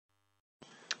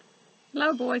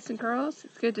Hello, boys and girls.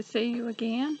 It's good to see you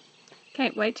again.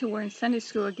 Can't wait till we're in Sunday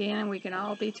school again and we can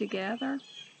all be together.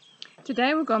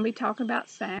 Today we're going to be talking about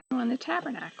Samuel and the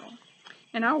tabernacle.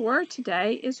 And our word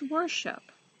today is worship.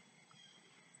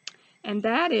 And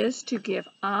that is to give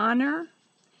honor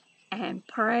and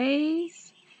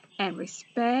praise and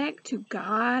respect to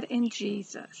God and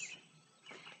Jesus.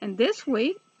 And this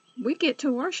week we get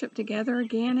to worship together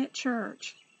again at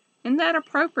church. Isn't that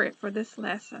appropriate for this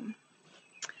lesson?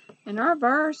 And our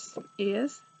verse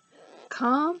is,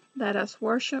 "Come, let us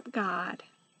worship God."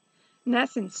 And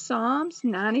that's in Psalms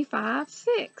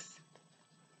 95:6.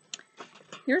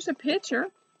 Here's a picture.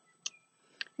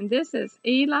 And this is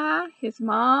Eli, his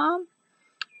mom,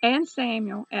 and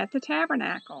Samuel at the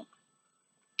tabernacle.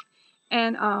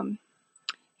 And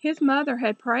his mother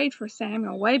had prayed for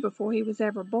Samuel way before he was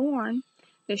ever born,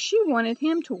 that she wanted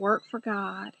him to work for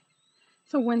God.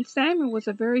 So when Samuel was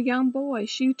a very young boy,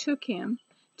 she took him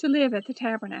to live at the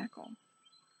tabernacle.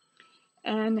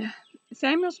 And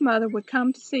Samuel's mother would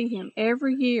come to see him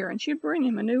every year, and she'd bring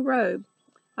him a new robe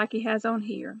like he has on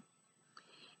here.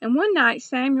 And one night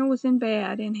Samuel was in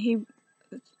bed, and he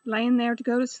was laying there to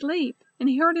go to sleep, and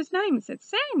he heard his name and said,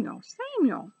 "Samuel,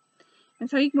 Samuel." And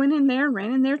so he went in there,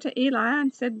 ran in there to Eli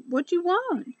and said, "What'd you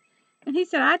want?" And he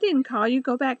said, "I didn't call you,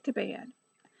 go back to bed."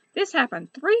 This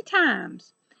happened 3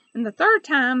 times. And the 3rd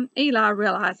time, Eli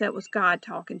realized that was God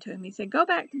talking to him. He said, "Go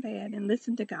back to bed and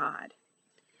listen to God."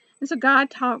 And so God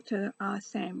talked to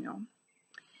Samuel.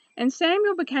 And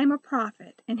Samuel became a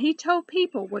prophet, and he told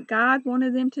people what God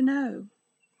wanted them to know.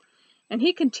 And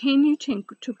he continued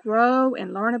to grow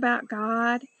and learn about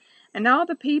God. And all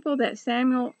the people that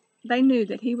Samuel, they knew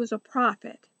that he was a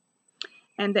prophet,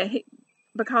 and that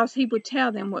because he would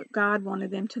tell them what God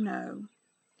wanted them to know.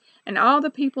 And all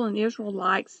the people in Israel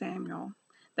liked Samuel.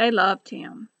 They loved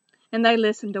him, and they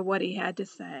listened to what he had to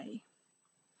say.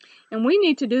 And we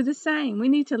need to do the same. We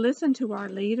need to listen to our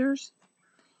leaders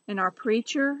and our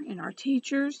preacher and our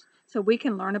teachers so we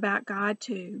can learn about God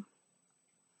too.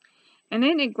 And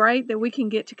isn't it great that we can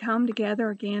get to come together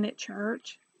again at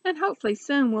church? And hopefully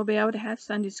soon we'll be able to have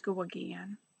Sunday school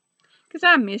again. Because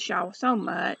I miss y'all so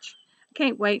much. I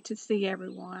can't wait to see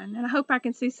everyone. And I hope I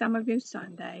can see some of you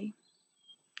Sunday.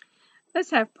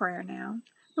 Let's have prayer now.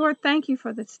 Lord, thank you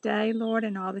for this day, Lord,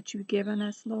 and all that you've given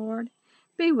us, Lord.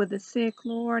 Be with the sick,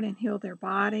 Lord, and heal their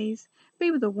bodies.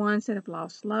 Be with the ones that have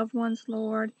lost loved ones,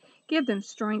 Lord. Give them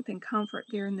strength and comfort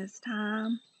during this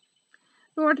time.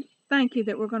 Lord, thank you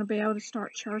that we're going to be able to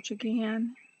start church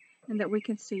again and that we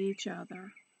can see each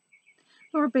other.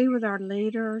 Lord, be with our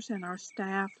leaders and our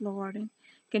staff, Lord, and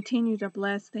continue to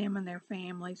bless them and their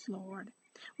families, Lord.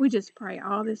 We just pray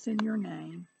all this in your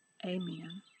name.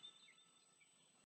 Amen.